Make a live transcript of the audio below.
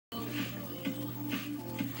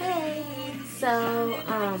So,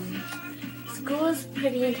 school is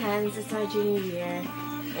pretty intense. It's my junior year,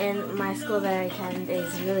 and my school that I attend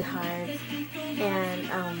is really hard. And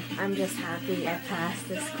I'm just happy I passed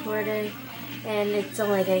this quarter, and it's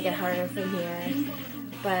only gonna get harder from here.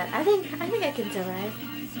 But I think I can survive.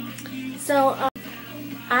 So,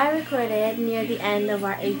 I recorded near the end of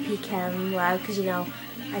our AP Chem lab because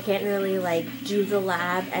I can't really like do the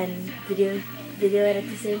lab and video it at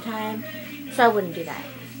the same time, so I wouldn't do that.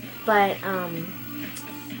 But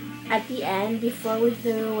at the end, before we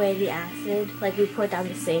threw away the acid, like we poured down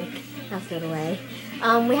the sink, not threw it away,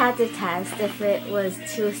 we had to test if it was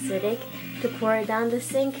too acidic to pour it down the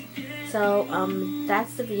sink. So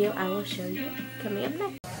that's the video I will show you coming up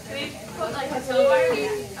next. We put like a silver.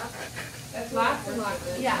 That's lots and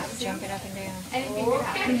lots. Yeah. Jump it up and down. Anything could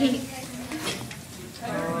happen.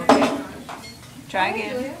 Okay. Try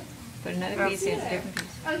again. Put another piece in, different piece.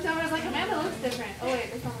 Oh, someone's like, Amanda looks different. Oh wait,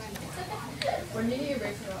 there's not Amanda. We're needing your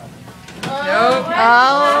bracelet. Nope. Oh.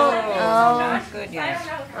 Not good yet.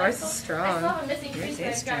 Ours is strong. Yours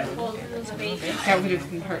is strong. That would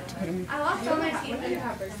have hurt to put them. I lost so many teeth in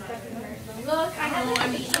peppers. Look, I have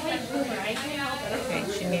one piece. Okay,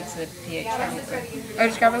 she needs the pH chemical. Oh,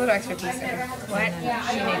 just grab a little extra piece there. What?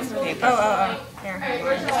 She needs the paper. Oh. Here,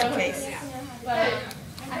 just in case.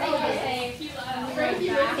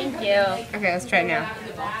 Thank you. Okay, let's try it now.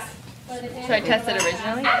 So I tested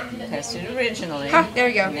originally? Tested originally. Ha, there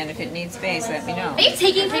we go. And then if it needs space, let me know. Are you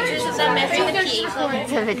taking pictures of them after the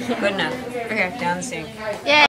pH? Good enough. Okay. Down the sink. Yay!